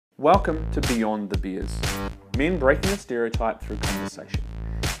Welcome to Beyond the Beers. Men breaking a stereotype through conversation.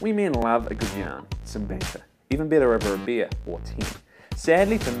 We men love a good yarn, some banter, even better over a beer or 10.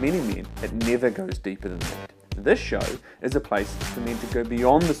 Sadly for many men, it never goes deeper than that. This show is a place for men to go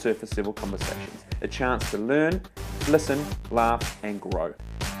beyond the surface level conversations, a chance to learn, listen, laugh and grow.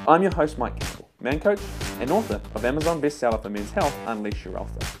 I'm your host Mike Campbell, man coach and author of Amazon bestseller for men's health, Unleash Your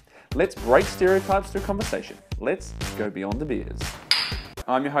Alpha. Let's break stereotypes through conversation. Let's go beyond the beers.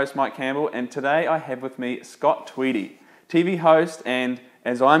 I'm your host Mike Campbell, and today I have with me Scott Tweedie, TV host and,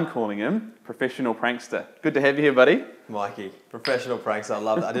 as I'm calling him, professional prankster. Good to have you here, buddy. Mikey, professional prankster, I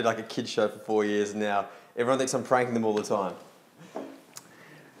love it. I did like a kids show for 4 years and now everyone thinks I'm pranking them all the time.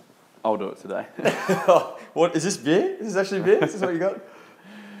 I'll do it today. What, is this beer? Is this actually beer? Is this what you got?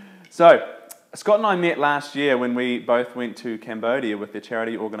 So, Scott and I met last year when we both went to Cambodia with the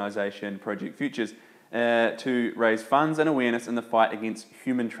charity organisation Project Futures to raise funds and awareness in the fight against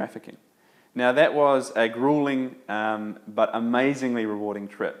human trafficking. Now that was a gruelling but amazingly rewarding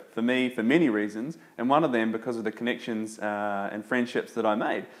trip for me for many reasons, and one of them because of the connections and friendships that I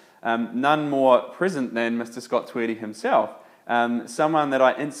made. None more present than Mr. Scott Tweedie himself, someone that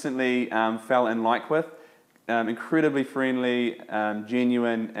I instantly fell in like with, incredibly friendly,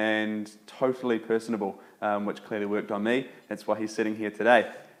 genuine and totally personable, which clearly worked on me. That's why he's sitting here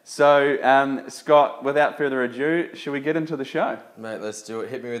today. So, Scott, without further ado, shall we get into the show? Mate, let's do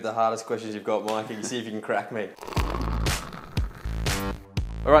it. Hit me with the hardest questions you've got, Mike, and see if you can crack me.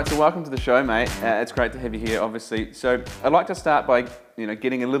 All right, so welcome to the show, mate. It's great to have you here, obviously. So, I'd like to start by,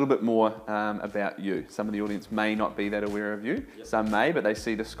 getting a little bit more about you. Some of the audience may not be that aware of you. Yep. Some may, but they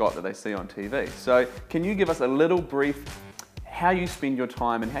see the Scott that they see on TV. So, can you give us a little brief how you spend your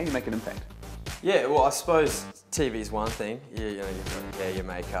time and how you make an impact? Yeah, well, I suppose TV's one thing. You've got your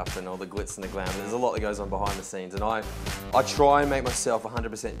makeup and all the glitz and the glamour. There's a lot that goes on behind the scenes, and I try and make myself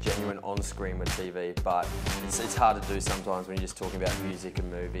 100% genuine on screen with TV, but it's hard to do sometimes when you're just talking about music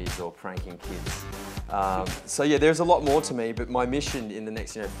and movies or pranking kids. So yeah, there's a lot more to me, but my mission in the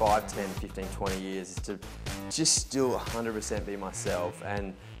next 5, 10, 15, 20 years is to just still 100% be myself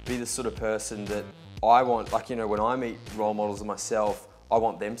and be the sort of person that I want, when I meet role models of myself, I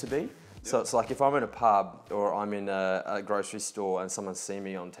want them to be. So it's like if I'm in a pub or I'm in a grocery store and someone's seen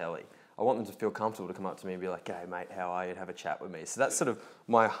me on telly, I want them to feel comfortable to come up to me and be like, "Hey mate, how are you?" and have a chat with me. So that's sort of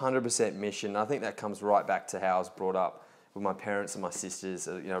my 100% mission. I think that comes right back to how I was brought up with my parents and my sisters.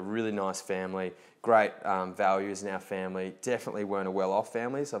 Really nice family, great values in our family. Definitely weren't a well-off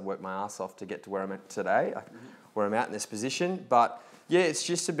family, so I've worked my ass off to get to where I'm at today, where I'm at in this position. But yeah, it's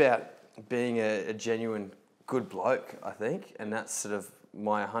just about being a genuine good bloke, I think, and that's sort of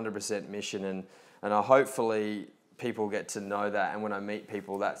my 100% mission, and hopefully people get to know that, and when I meet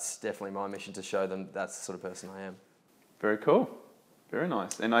people, that's definitely my mission, to show them that's the sort of person I am. Very cool. Very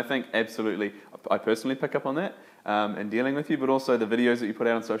nice. And I think absolutely, I personally pick up on that in dealing with you, but also the videos that you put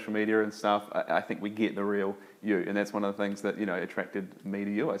out on social media and stuff, I think we get the real you. And that's one of the things that, attracted me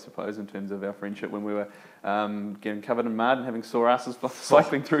to you, I suppose, in terms of our friendship when we were getting covered in mud and having sore asses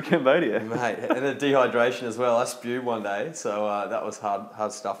cycling through Cambodia. Mate, and the dehydration as well. I spewed one day, so that was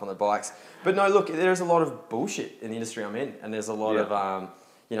hard stuff on the bikes. But no, look, there's a lot of bullshit in the industry I'm in, and there's a lot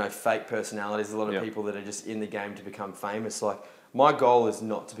of fake personalities, a lot of people that are just in the game to become famous. Like, my goal is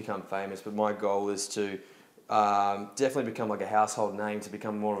not to become famous, but my goal is to definitely become like a household name, to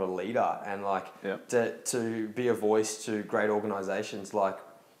become more of a leader, and to be a voice to great organisations like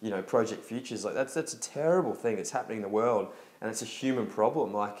Project Futures. Like that's a terrible thing that's happening in the world, and it's a human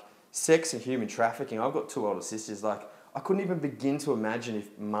problem. Like sex and human trafficking. I've got 2 older sisters. Like I couldn't even begin to imagine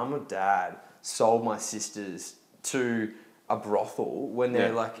if mum or dad sold my sisters to a brothel when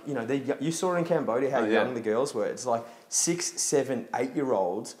they're you saw in Cambodia how young the girls were. It's like 6, 7,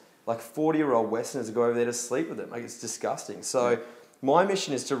 8-year-olds, like 40-year-old Westerners go over there to sleep with them. Like it's disgusting. So my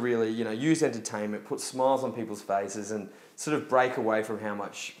mission is to really, use entertainment, put smiles on people's faces, and sort of break away from how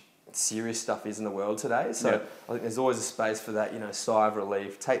much serious stuff is in the world today. So I think there's always a space for that, sigh of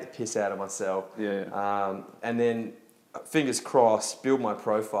relief, take the piss out of myself, and then fingers crossed, build my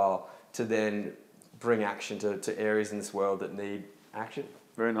profile to then bring action to areas in this world that need action.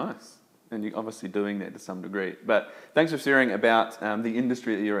 Very nice. And you're obviously doing that to some degree. But thanks for sharing about the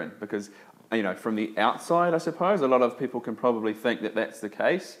industry that you're in, because, from the outside, I suppose, a lot of people can probably think that that's the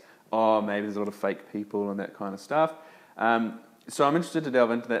case. Oh, maybe there's a lot of fake people and that kind of stuff. So I'm interested to delve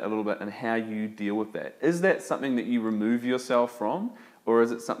into that a little bit and how you deal with that. Is that something that you remove yourself from, or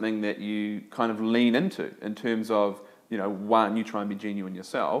is it something that you kind of lean into in terms of, one, you try and be genuine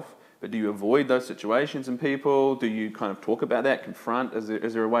yourself, but do you avoid those situations in people? Do you kind of talk about that, confront? Is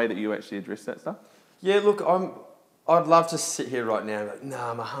there a way that you actually address that stuff? Yeah, look, I'd love to sit here right now and go, no,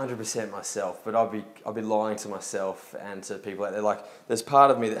 I'm 100% myself, but I'll be lying to myself and to people out there. Like, there's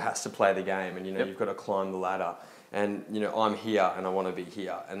part of me that has to play the game, and you've got to climb the ladder. And I'm here and I want to be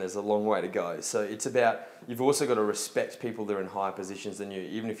here, and there's a long way to go. So it's about, you've also got to respect people that are in higher positions than you,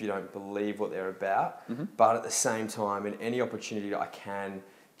 even if you don't believe what they're about. But at the same time, in any opportunity I can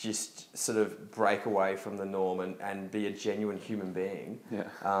just sort of break away from the norm and be a genuine human being,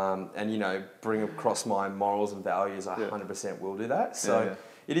 and bring across my morals and values, I 100% will do that. So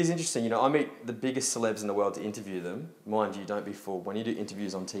it is interesting. I meet the biggest celebs in the world to interview them. Mind you, don't be fooled. When you do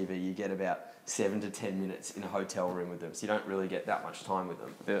interviews on TV, you get about 7 to 10 minutes in a hotel room with them, so you don't really get that much time with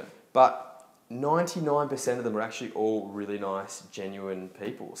them. Yeah. But 99% of them are actually all really nice, genuine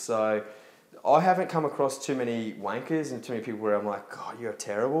people. So I haven't come across too many wankers and too many people where I'm like, God, you're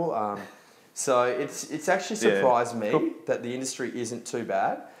terrible. So it's actually surprised me that the industry isn't too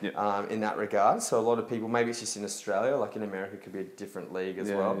bad in that regard. So a lot of people, maybe it's just in Australia, like in America it could be a different league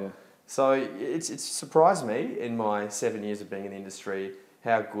as well. Yeah. So it's surprised me in my 7 years of being in the industry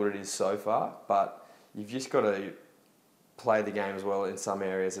how good it is so far. But you've just got to play the game as well in some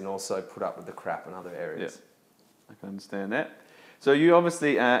areas and also put up with the crap in other areas. Yeah. I can understand that. So you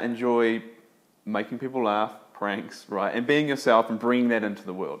obviously enjoy making people laugh, pranks, right, and being yourself and bringing that into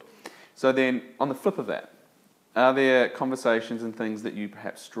the world. So then, on the flip of that, are there conversations and things that you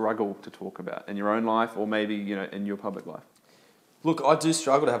perhaps struggle to talk about in your own life, or maybe in your public life? Look, I do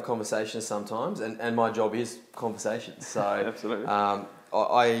struggle to have conversations sometimes, and my job is conversations. So absolutely.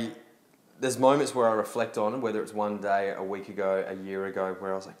 There's moments where I reflect on, whether it's one day, a week ago, a year ago,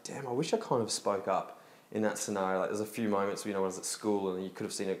 where I was like, damn, I wish I kind of spoke up in that scenario. Like, there's a few moments, when I was at school and you could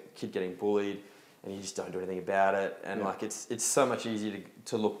have seen a kid getting bullied and you just don't do anything about it. And like, it's so much easier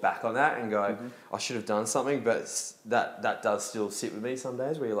to look back on that and go, I should have done something. But that does still sit with me some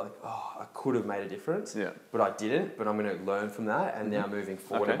days where you're like, oh, I could have made a difference, but I didn't. But I'm going to learn from that. And now moving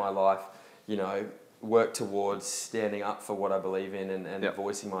forward in my life, work towards standing up for what I believe in and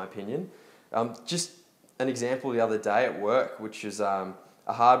voicing my opinion. Just an example the other day at work, which is a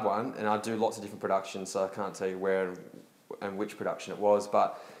hard one, and I do lots of different productions, so I can't tell you where and which production it was,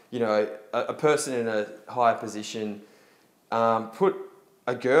 but a person in a higher position put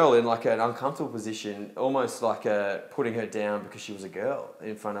a girl in like an uncomfortable position, almost like putting her down because she was a girl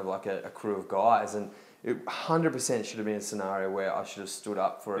in front of like a crew of guys, and it 100% should have been a scenario where I should have stood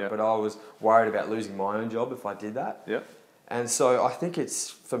up for it, but I was worried about losing my own job if I did that. And so I think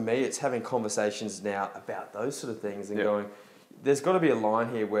for me, it's having conversations now about those sort of things and going, there's got to be a line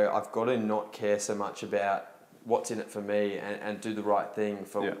here where I've got to not care so much about what's in it for me and do the right thing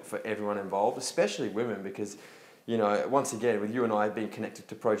for everyone involved, especially women, because, once again, with you and I being connected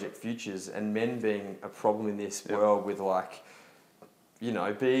to Project Futures and men being a problem in this world with like,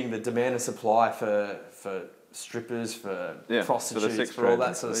 being the demand and supply for strippers, for prostitutes, for all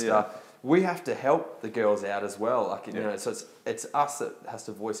that sort of stuff. We have to help the girls out as well. Like, so it's us that has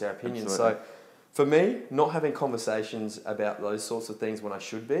to voice our opinion. Absolutely. So for me, not having conversations about those sorts of things when I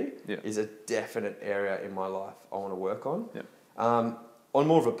should be is a definite area in my life I want to work on. On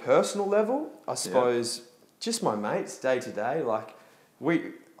more of a personal level, I suppose just my mates day to day, like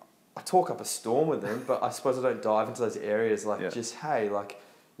I talk up a storm with them, but I suppose I don't dive into those areas like just, hey, like,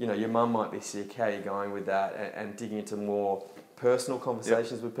 your mum might be sick, how are you going with that? And digging into more personal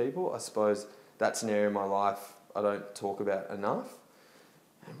conversations with people. I suppose that's an area in my life I don't talk about enough.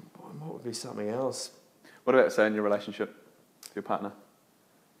 And what would be something else? What about, say, in your relationship with your partner?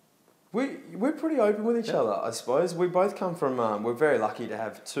 We're pretty open with each other, I suppose. We both come from, we're very lucky to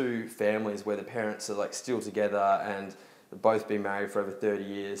have two families where the parents are like still together and they've both been married for over 30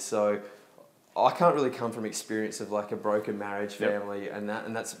 years. So I can't really come from experience of like a broken marriage family and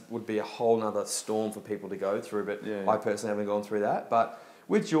that's would be a whole nother storm for people to go through. But I personally haven't gone through that. But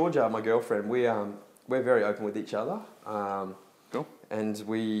with Georgia, my girlfriend, we're very open with each other. Cool. And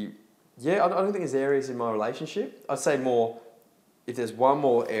I don't think there's areas in my relationship. I'd say more, if there's one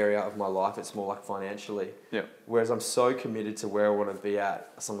more area of my life, it's more like financially. Whereas I'm so committed to where I want to be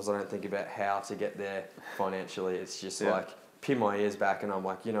at, sometimes I don't think about how to get there financially. It's just like pin my ears back and I'm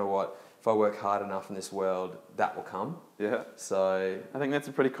like, you know what? If I work hard enough in this world, that will come. So I think that's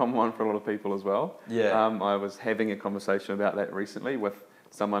a pretty common one for a lot of people as well. I was having a conversation about that recently with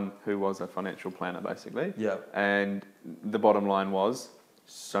someone who was a financial planner, basically. And the bottom line was,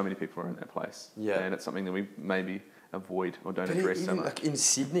 so many people are in that place. And it's something that we maybe avoid or don't address so much. Like in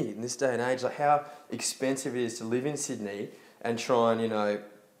Sydney, in this day and age, like how expensive it is to live in Sydney and try and,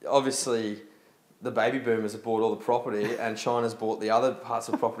 obviously the baby boomers have bought all the property and China's bought the other parts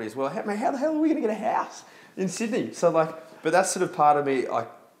of property as well. How the hell are we going to get a house in Sydney? So like, but that's sort of part of me,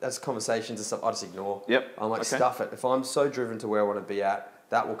 that's conversations and stuff I just ignore. Yep. I'm like, stuff it. If I'm so driven to where I want to be at,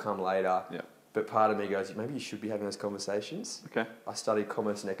 that will come later. Yep. But part of me goes, maybe you should be having those conversations. Okay. I studied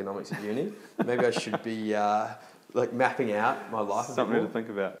commerce and economics at uni. Maybe I should be like mapping out my life. Something to think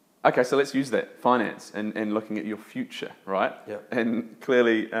about. Okay, so let's use that, finance, and looking at your future, right? Yep. And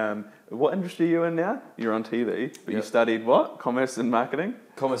clearly, what industry are you in now? You're on TV, but you studied what? Commerce and marketing?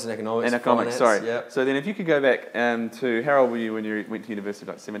 Commerce and economics. And economics, finance, sorry. Yep. So then if you could go back to, how old were you when you went to university,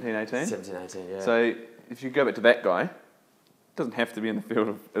 like 17, 18? 17, 18, yeah. So if you go back to that guy, doesn't have to be in the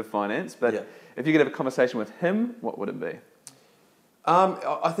field of finance, but if you could have a conversation with him, what would it be?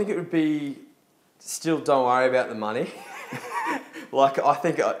 I think it would be, still don't worry about the money. Like, I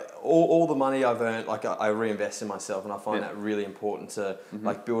think all the money I've earned, like I reinvest in myself, and I find that really important to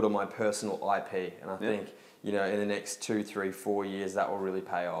like build on my personal IP. And I think, you know, in the next 2, 3, 4 years, that will really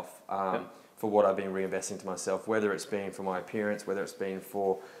pay off for what I've been reinvesting to myself, whether it's been for my appearance, whether it's been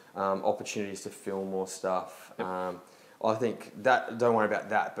for opportunities to film more stuff. I think that, don't worry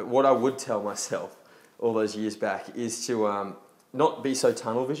about that. But what I would tell myself all those years back is to not be so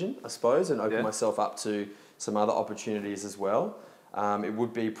tunnel vision, I suppose, and open myself up to some other opportunities as well. It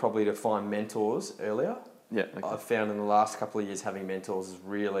would be probably to find mentors earlier. Yeah, okay. I've found in the last couple of years having mentors has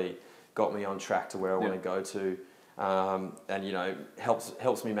really got me on track to where I want to go to, and you know,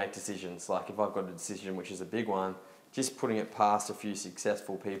 helps me make decisions. Like if I've got a decision which is a big one, just putting it past a few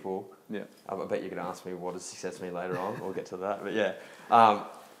successful people. Yeah, I bet you can ask me what does success mean later on. We'll get to that, but yeah.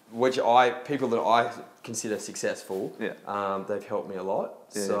 People that I consider successful, they've helped me a lot.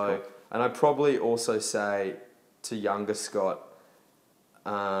 Yeah, so, cool. And I'd probably also say to younger Scott,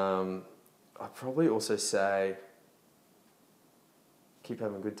 I'd probably also say, keep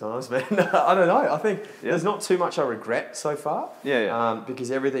having good times, man. I don't know. I think there's not too much I regret so far.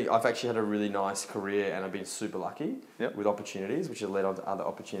 Because everything, I've actually had a really nice career and I've been super lucky with opportunities, which have led on to other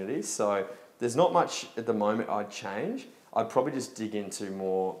opportunities. So there's not much at the moment I'd change. I'd probably just dig into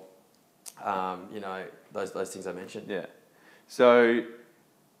more, you know, those things I mentioned. Yeah. So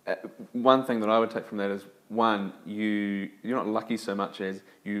one thing that I would take from that is, one, you're not lucky so much as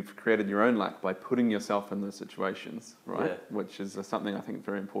you've created your own luck by putting yourself in those situations, right? Yeah. Which is something I think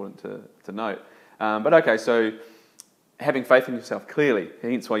very important to note. But okay, so having faith in yourself, clearly,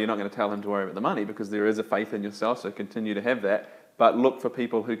 hence why you're not going to tell him to worry about the money, because there is a faith in yourself, so continue to have that. But look for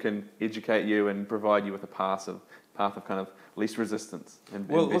people who can educate you and provide you with a path of kind of least resistance and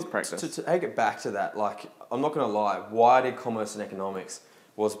best practice. To take it back to that, like, I'm not going to lie, why I did commerce and economics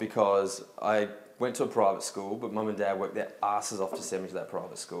was because I went to a private school, but mum and dad worked their asses off to send me to that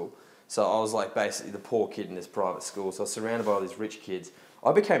private school. So I was like basically the poor kid in this private school. So I was surrounded by all these rich kids.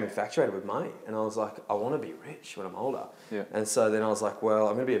 I became infatuated with money, and I was like, I want to be rich when I'm older. Yeah. And so then I was like, well,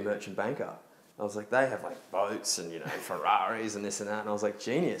 I'm going to be a merchant banker. I was like, they have like boats and, you know, Ferraris and this and that. And I was like,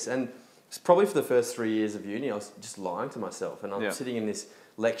 genius. And it's probably for the first 3 years of uni, I was just lying to myself. And I'm sitting in this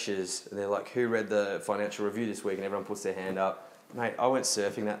lectures, and they're like, who read the Financial Review this week? And everyone puts their hand up. Mate, I went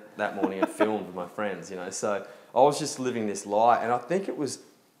surfing that morning and filmed with my friends, you know. So I was just living this lie. And I think it was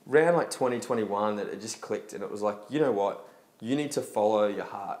around like 2021 that it just clicked, and it was like, you know what? You need to follow your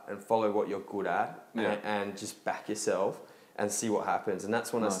heart and follow what you're good at and just back yourself and see what happens. And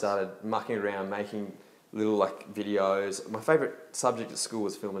that's when I started mucking around, making little like videos. My favourite subject at school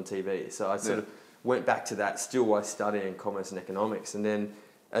was film and TV. So I sort of went back to that still while studying commerce and economics. And then,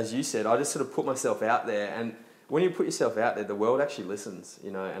 as you said, I just sort of put myself out there. And when you put yourself out there, the world actually listens,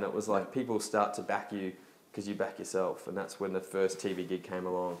 you know. And it was like people start to back you because you back yourself. And that's when the first TV gig came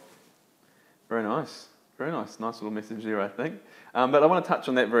along. Very nice. Very nice. Nice little message there, I think. But I want to touch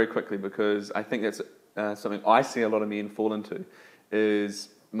on that very quickly, because I think that's something I see a lot of men fall into, is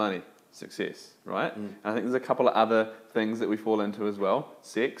money, success, right? And I think there's a couple of other things that we fall into as well.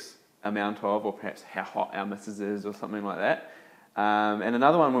 Sex, amount of, or perhaps how hot our missus is or something like that. And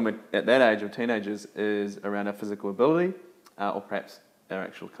another one when we're at that age of teenagers is around our physical ability or perhaps our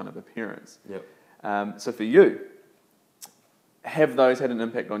actual kind of appearance. Yep. So for you, have those had an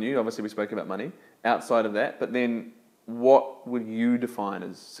impact on you? Obviously we spoke about money. Outside of that, but then what would you define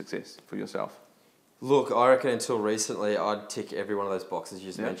as success for yourself? Look, I reckon until recently I'd tick every one of those boxes you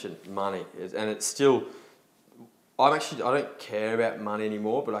just mentioned. Money. And it's still, I don't care about money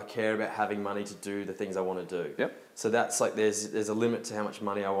anymore, but I care about having money to do the things I want to do. Yep. So that's like, there's a limit to how much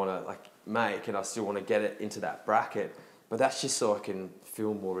money I want to like make, and I still want to get it into that bracket. But that's just so I can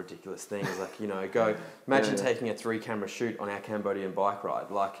film more ridiculous things. Like, you know, imagine taking a 3-camera shoot on our Cambodian bike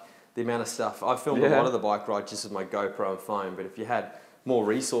ride. Like, the amount of stuff. I filmed a lot of the bike ride just with my GoPro and phone, but if you had more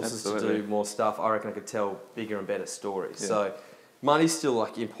resources to do more stuff, I reckon I could tell bigger and better stories. Yeah. So money's still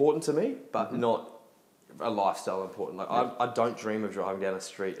like important to me, but not a lifestyle important. Like I don't dream of driving down a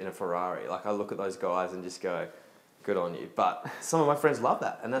street in a Ferrari. Like I look at those guys and just go, good on you. But some of my friends love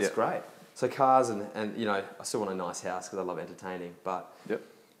that, and that's great. So cars and you know, I still want a nice house because I love entertaining. But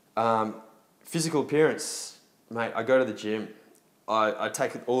physical appearance, mate. I go to the gym. I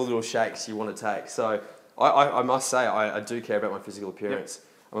take all the little shakes you want to take. So I must say I do care about my physical appearance. Yep.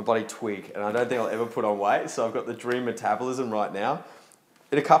 I'm a bloody twig, and I don't think I'll ever put on weight. So I've got the dream metabolism right now.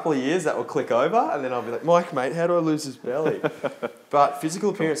 In a couple of years, that will click over, and then I'll be like, Mike, mate, how do I lose this belly? But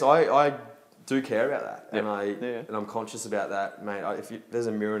physical appearance, I do care about that, and I'm conscious about that, mate. If there's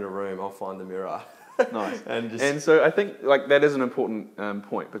a mirror in a room, I'll find the mirror. Nice. and so I think like that is an important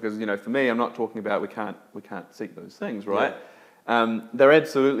point, because you know, for me, I'm not talking about we can't seek those things, right? Yeah. They're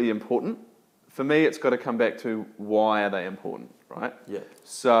absolutely important. For me, it's got to come back to why are they important, right? Yeah.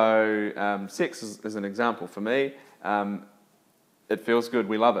 So sex is an example for me. It feels good,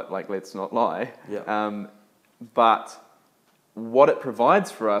 we love it, like let's not lie. Yeah. But what it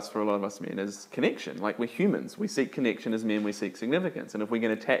provides for us, for a lot of us men, is connection. Like we're humans, we seek connection as men, we seek significance. And if we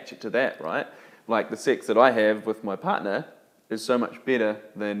can attach it to that, right? Like the sex that I have with my partner is so much better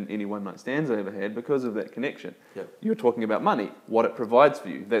than any one night stands I ever had because of that connection. Yep. You're talking about money, what it provides for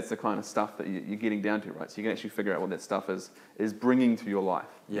you. That's the kind of stuff that you're getting down to, right? So you can actually figure out what that stuff is bringing to your life.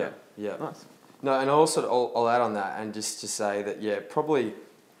 Yeah, yeah. Nice. No, and I'll add on that, and just to say that, yeah, probably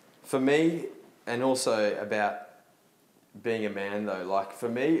for me, and also about being a man though, like for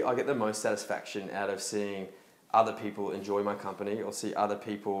me, I get the most satisfaction out of seeing other people enjoy my company, or see other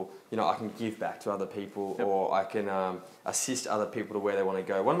people, you know, I can give back to other people, or I can assist other people to where they want to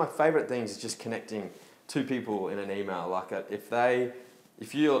go. One of my favourite things is just connecting two people in an email. Like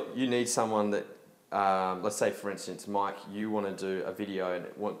if you need someone that, let's say for instance, Mike, you want to do a video and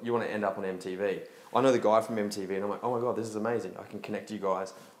you want to end up on MTV. I know the guy from MTV, and I'm like, oh my God, this is amazing. I can connect you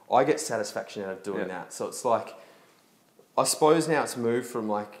guys. I get satisfaction out of doing that. So it's like, I suppose now it's moved from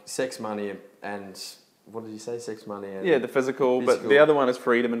like sex, money, and what did you say? Sex, money, and the physical. But the other one is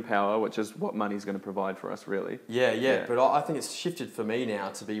freedom and power, which is what money's going to provide for us, really. Yeah. But I think it's shifted for me now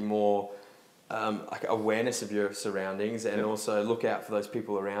to be more like awareness of your surroundings, and also look out for those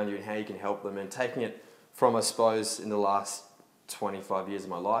people around you and how you can help them. And taking it from, I suppose, in the last 25 years of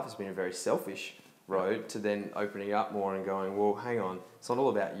my life, has been a very selfish road, to then opening up more and going, well, hang on, it's not all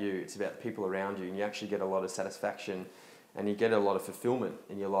about you, it's about the people around you, and you actually get a lot of satisfaction and you get a lot of fulfillment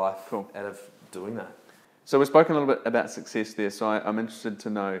in your life out of doing that. So we've spoken a little bit about success there, so I'm interested to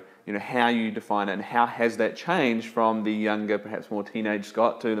know, you know, how you define it, and how has that changed from the younger, perhaps more teenage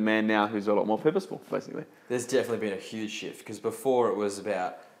Scott to the man now who's a lot more purposeful, basically? There's definitely been a huge shift, because before it was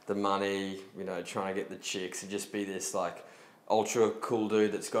about the money, you know, trying to get the chicks and just be this like ultra cool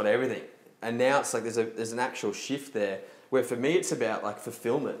dude that's got everything. And now it's like there's an actual shift there, where for me it's about like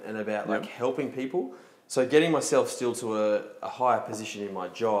fulfillment and about like helping people. So getting myself still to a higher position in my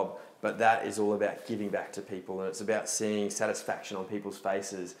job, but that is all about giving back to people, and it's about seeing satisfaction on people's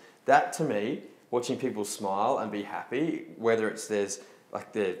faces. That, to me, watching people smile and be happy, whether it's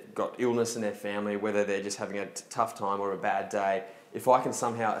they've got illness in their family, whether they're just having a tough time or a bad day, if I can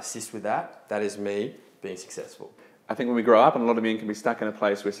somehow assist with that, that is me being successful. I think when we grow up, and a lot of men can be stuck in a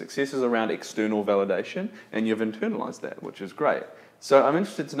place where success is around external validation, and you've internalized that, which is great. So I'm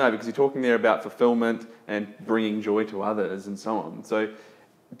interested to know, because you're talking there about fulfillment and bringing joy to others and so on. So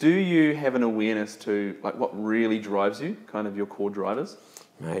do you have an awareness to like what really drives you, kind of your core drivers?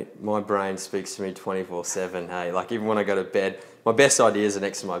 Mate, my brain speaks to me 24/7. Hey, like even when I go to bed, my best ideas are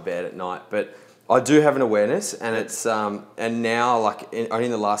next to my bed at night. But I do have an awareness, and it's and now like only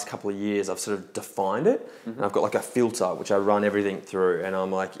in the last couple of years I've sort of defined it, and I've got like a filter which I run everything through, and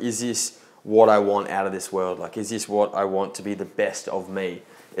I'm like, is this what I want out of this world? Like, is this what I want to be the best of me?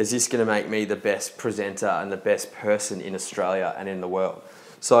 Is this going to make me the best presenter and the best person in Australia and in the world?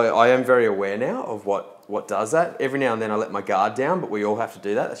 So I am very aware now of what does that. Every now and then I let my guard down, but we all have to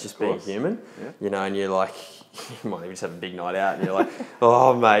do that. That's just being human, you know. And you're like, you might even just have a big night out, and you're like,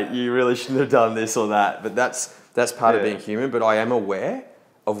 oh mate, you really shouldn't have done this or that. But that's part of being human. But I am aware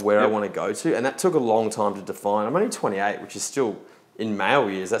of where I want to go to, and that took a long time to define. I'm only 28, which is still, in male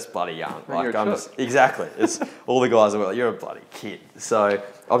years, that's bloody young. Like exactly. It's all the guys are like, you're a bloody kid. So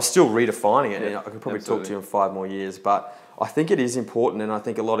I'm still redefining it, and I could probably talk to you in 5 more years. But I think it is important, and I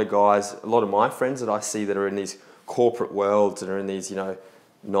think a lot of guys, a lot of my friends that I see that are in these corporate worlds and are in these, you know,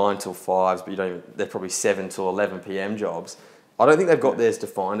 9 till 5s, but they're probably 7 till 11 p.m. jobs. I don't think they've got theirs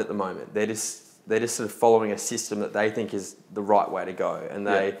defined at the moment. They're just sort of following a system that they think is the right way to go, and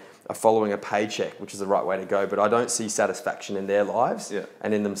they are following a paycheck, which is the right way to go. But I don't see satisfaction in their lives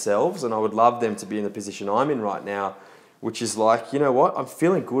and in themselves, and I would love them to be in the position I'm in right now, which is like, you know what, I'm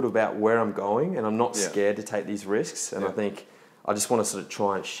feeling good about where I'm going and I'm not scared to take these risks. And I think I just want to sort of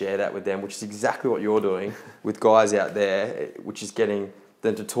try and share that with them, which is exactly what you're doing with guys out there, which is getting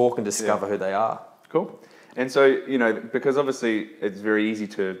them to talk and discover who they are. Cool. And so, you know, because obviously it's very easy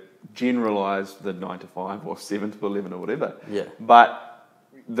to generalize the 9 to 5 or 7 to 11 or whatever. Yeah. But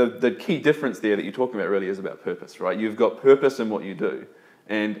the key difference there that you're talking about really is about purpose, right? You've got purpose in what you do.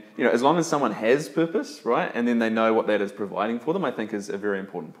 And, you know, as long as someone has purpose, right, and then they know what that is providing for them, I think is a very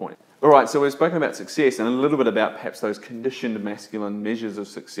important point. All right, so we've spoken about success and a little bit about perhaps those conditioned masculine measures of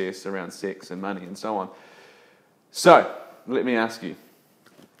success around sex and money and so on. So, let me ask you,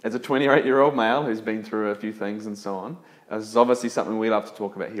 as a 28-year-old male who's been through a few things and so on, this is obviously something we love to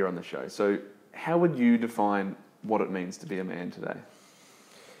talk about here on the show. So, how would you define what it means to be a man today?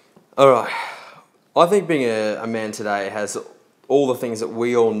 All right. I think being a man today has all the things that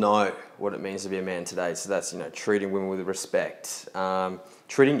we all know what it means to be a man today. So that's, you know, treating women with respect,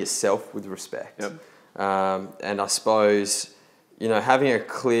 treating yourself with respect. Yep. And I suppose, you know, having a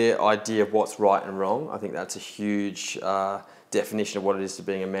clear idea of what's right and wrong, I think that's a huge definition of what it is to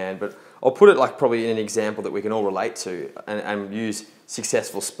being a man. But I'll put it like probably in an example that we can all relate to and use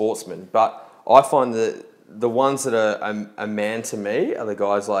successful sportsmen. But I find that the ones that are a man to me are the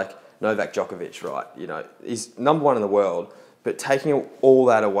guys like Novak Djokovic, right? You know, he's #1 in the world. But taking all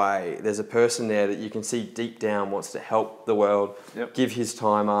that away, there's a person there that you can see deep down wants to help the world, give his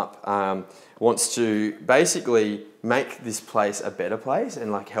time up, wants to basically make this place a better place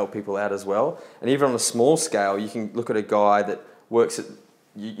and like help people out as well. And even on a small scale, you can look at a guy that works at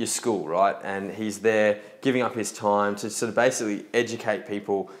your school, right? And he's there giving up his time to sort of basically educate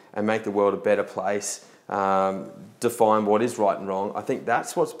people and make the world a better place, define what is right and wrong. I think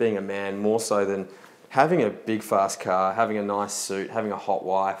that's what's being a man more so than having a big fast car, having a nice suit, having a hot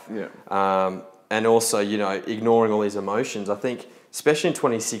wife, and also, you know, ignoring all these emotions. I think, especially in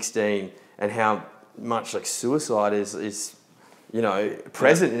 2016, and how much like suicide is you know,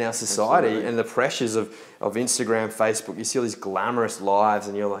 present in our society. Absolutely. And the pressures of Instagram, Facebook, you see all these glamorous lives,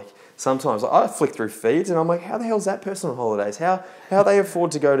 and you're like, sometimes I flick through feeds and I'm like, how the hell is that person on holidays? How they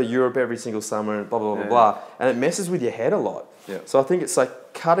afford to go to Europe every single summer and blah, blah, blah, blah. And it messes with your head a lot. Yeah. So I think it's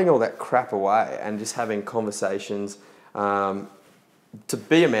like cutting all that crap away and just having conversations. To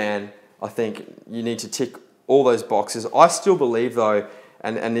be a man, I think you need to tick all those boxes. I still believe though,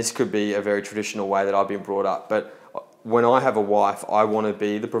 and this could be a very traditional way that I've been brought up, but when I have a wife, I want to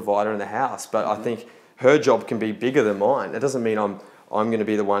be the provider in the house. But I think her job can be bigger than mine. It doesn't mean I'm going to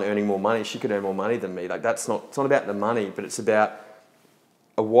be the one earning more money. She could earn more money than me. Like it's not about the money, but it's about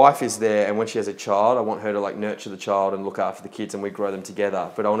a wife is there, and when she has a child, I want her to like nurture the child and look after the kids, and we grow them together.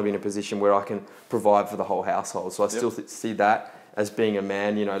 But I want to be in a position where I can provide for the whole household. So I still see that as being a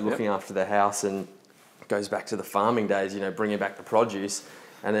man, you know, looking after the house, and it goes back to the farming days, you know, bringing back the produce.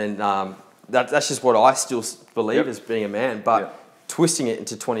 And then that's just what I still believe as being a man. But twisting it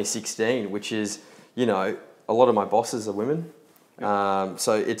into 2016, which is, you know, a lot of my bosses are women.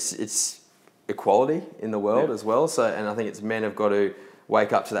 So it's equality in the world as well. So, and I think it's men have got to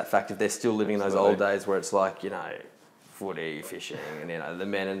wake up to that fact if they're still living in those old days where it's like, you know, footy, fishing, and, you know, the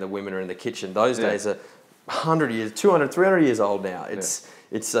men and the women are in the kitchen. Those days are 100 years, 200, 300 years old now.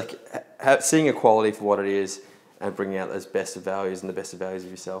 It's like seeing equality for what it is and bringing out those best of values and the best of values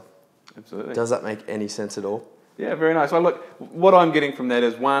of yourself. Absolutely. Does that make any sense at all? Yeah, very nice. Well, look, what I'm getting from that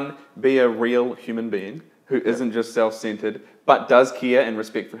is, one, be a real human being who isn't just self-centered, but does care and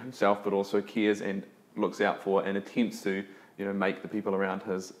respect for himself, but also cares and looks out for and attempts to, you know, make the people around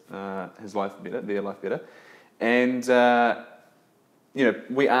his life better, their life better. And, you know,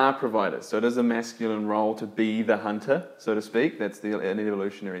 we are providers. So it is a masculine role to be the hunter, so to speak. That's an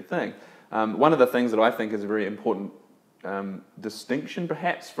evolutionary thing. One of the things that I think is a very important distinction,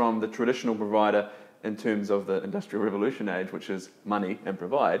 perhaps, from the traditional provider in terms of the Industrial Revolution age, which is money and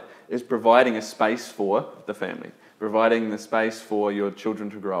provide, is providing a space for the family, providing the space for your children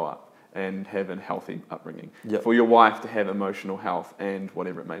to grow up and have a healthy upbringing, for your wife to have emotional health and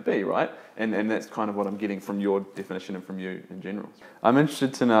whatever it may be, right? And that's kind of what I'm getting from your definition and from you in general. I'm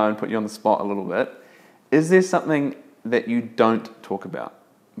interested to know, and put you on the spot a little bit, is there something that you don't talk about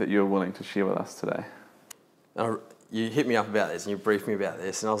that you're willing to share with us today? You hit me up about this and you briefed me about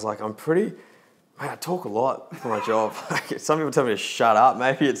this, and I was like, I talk a lot for my job. Some people tell me to shut up.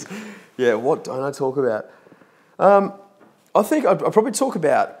 Maybe it's, what don't I talk about? I think I'd probably talk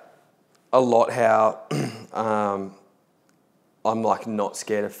about a lot how I'm like not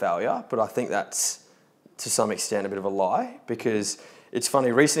scared of failure, but I think that's to some extent a bit of a lie, because it's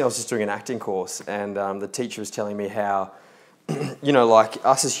funny, recently I was just doing an acting course, and the teacher was telling me how you know, like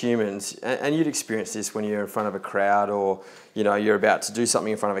us as humans, and you'd experience this when you're in front of a crowd, or, you know, you're about to do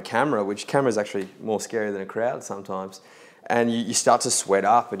something in front of a camera, which camera is actually more scary than a crowd sometimes. And you start to sweat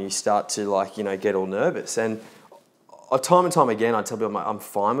up and you start to, like, you know, get all nervous. And time and time again, I tell people I'm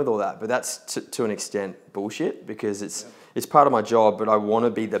fine with all that, but that's to an extent bullshit, because it's part of my job, but I want to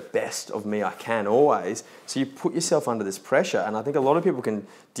be the best of me I can always. So you put yourself under this pressure, and I think a lot of people can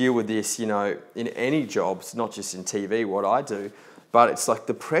deal with this, you know, in any jobs, not just in TV, what I do, but it's like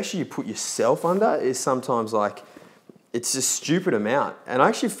the pressure you put yourself under is sometimes like, it's a stupid amount. And I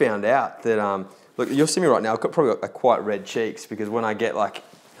actually found out that, look, you'll see me right now, I've probably got like quite red cheeks, because when I get like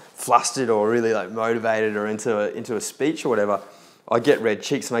flustered or really like motivated or into a speech or whatever, I get red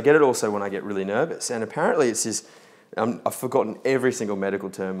cheeks, and I get it also when I get really nervous. And apparently it's this, I've forgotten every single medical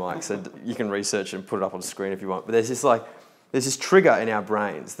term, Mike, so you can research and put it up on the screen if you want. But there's this trigger in our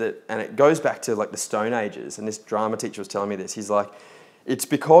brains that, and it goes back to like the Stone Ages. And this drama teacher was telling me this. He's like, it's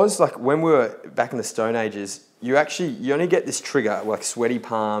because like when we were back in the Stone Ages, you only get this trigger, like sweaty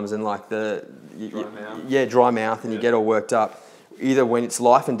palms and like dry mouth, and you get all worked up, either when it's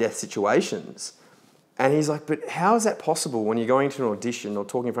life and death situations. And he's like, but how is that possible when you're going to an audition or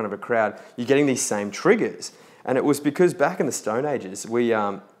talking in front of a crowd, you're getting these same triggers? And it was because back in the Stone Ages, we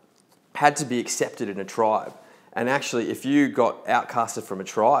had to be accepted in a tribe. And actually, if you got outcasted from a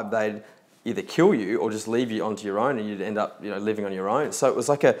tribe, they'd either kill you or just leave you onto your own, and you'd end up, you know, living on your own. So it was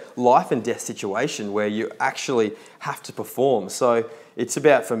like a life and death situation where you actually have to perform. So it's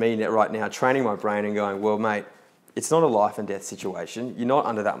about, for me right now, training my brain and going, well, mate, it's not a life and death situation. You're not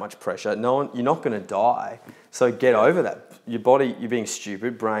under that much pressure. You're not going to die. So get over that. Your body, you're being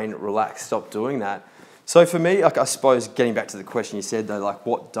stupid. Brain, relax. Stop doing that. So for me, like, I suppose, getting back to the question you said though, like,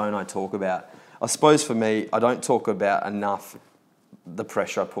 what don't I talk about? I suppose for me, I don't talk about enough the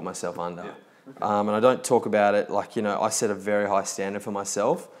pressure I put myself under. Yeah. Okay. And I don't talk about it like, you know, I set a very high standard for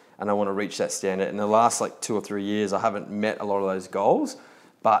myself, and I want to reach that standard. In the last like 2 or 3 years, I haven't met a lot of those goals,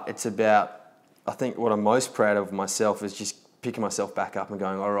 but it's about, I think what I'm most proud of myself is just picking myself back up and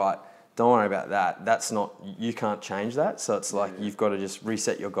going, all right, don't worry about that. That's not, you can't change that. So it's like, you've got to just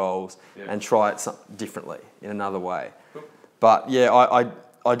reset your goals and try it differently in another way. Cool. But yeah,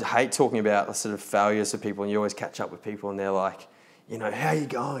 I hate talking about the sort of failures of people, and you always catch up with people and they're like, you know, how are you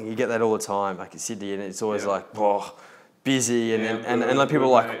going? You get that all the time, like in Sydney, and it's always like, oh, busy. And like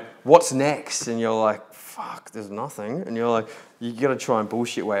people are like, what's next? And you're like, fuck, there's nothing. And you're like, you got to try and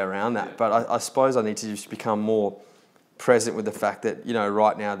bullshit way around that. But I suppose I need to just become more present with the fact that, you know,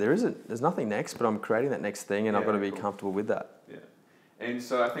 right now there's nothing next, but I'm creating that next thing, and I've got to be comfortable with that. Yeah. And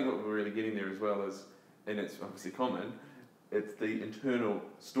so I think what we're really getting there as well is, and it's obviously common, it's the internal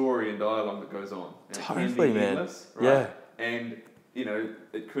story and dialogue that goes on. And totally, man. Endless, right? Yeah. And, you know,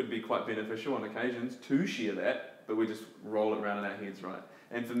 it could be quite beneficial on occasions to share that, but we just roll it around in our heads, right?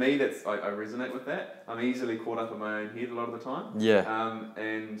 And for me, that's I resonate with that. I'm easily caught up in my own head a lot of the time. Yeah.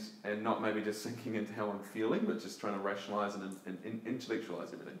 And not maybe just sinking into how I'm feeling, but just trying to rationalise and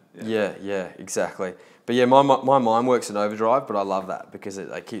intellectualise everything. Yeah, exactly. But yeah, my mind works in overdrive, but I love that because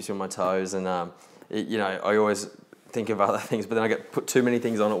it keeps me on my toes, and you know, I always think of other things, but then I get put too many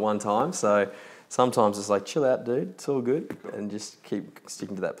things on at one time. So sometimes it's like, chill out, dude. It's all good, and just keep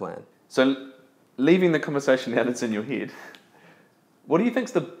sticking to that plan. So leaving the conversation out that's in your head, what do you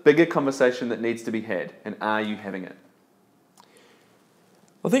think's the bigger conversation that needs to be had, and are you having it?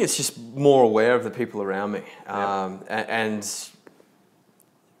 I think it's just more aware of the people around me. And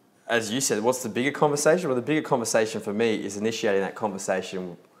as you said, what's the bigger conversation? Well, the bigger conversation for me is initiating that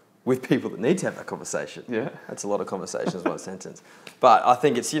conversation with people that need to have that conversation. Yeah. That's a lot of conversations, one sentence. But I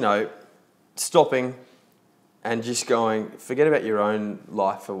think it's, you know, stopping and just going, forget about your own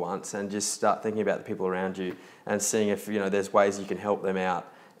life for once, and just start thinking about the people around you and seeing if, you know, there's ways you can help them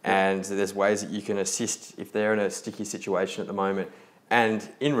out, and there's ways that you can assist if they're in a sticky situation at the moment. And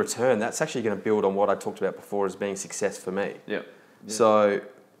in return, that's actually going to build on what I talked about before as being success for me. Yeah. So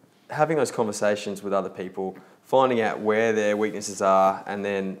having those conversations with other people, finding out where their weaknesses are, and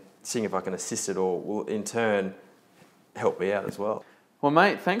then seeing if I can assist it all will in turn help me out as well. Well,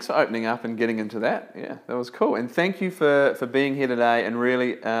 mate, thanks for opening up and getting into that. Yeah, that was cool. And thank you for being here today and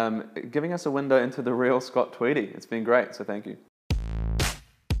really giving us a window into the real Scott Tweedie. It's been great, so thank you.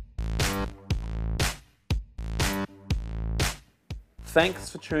 Thanks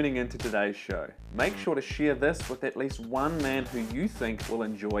for tuning into today's show. Make sure to share this with at least one man who you think will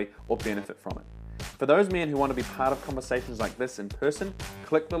enjoy or benefit from it. For those men who want to be part of conversations like this in person,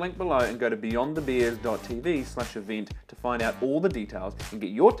 click the link below and go to beyondthebeers.tv/event to find out all the details and get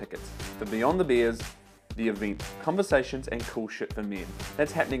your tickets for Beyond the Beers, the event, conversations and cool shit for men.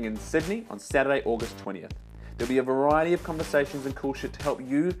 That's happening in Sydney on Saturday, August 20th. There'll be a variety of conversations and cool shit to help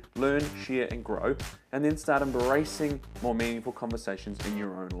you learn, share, and grow, and then start embracing more meaningful conversations in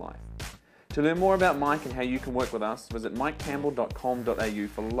your own life. To learn more about Mike and how you can work with us, visit mikecampbell.com.au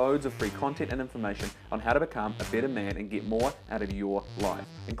for loads of free content and information on how to become a better man and get more out of your life,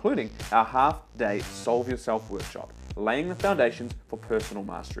 including our half-day Solve Yourself workshop, laying the foundations for personal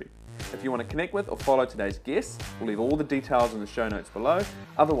mastery. If you want to connect with or follow today's guests, we'll leave all the details in the show notes below.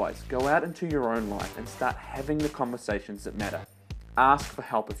 Otherwise, go out into your own life and start having the conversations that matter. Ask for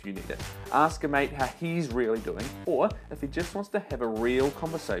help if you need it. Ask a mate how he's really doing, or if he just wants to have a real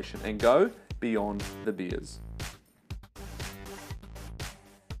conversation, and go beyond the beers.